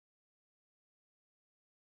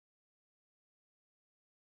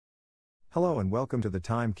Hello and welcome to the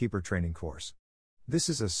Timekeeper training course. This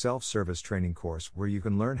is a self-service training course where you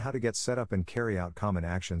can learn how to get set up and carry out common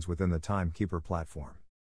actions within the Timekeeper platform.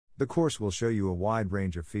 The course will show you a wide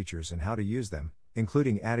range of features and how to use them,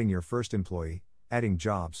 including adding your first employee, adding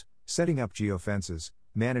jobs, setting up geofences,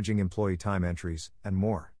 managing employee time entries, and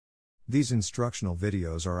more. These instructional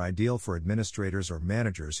videos are ideal for administrators or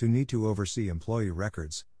managers who need to oversee employee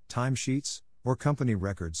records, timesheets, or company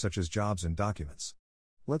records such as jobs and documents.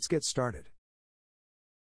 Let's get started.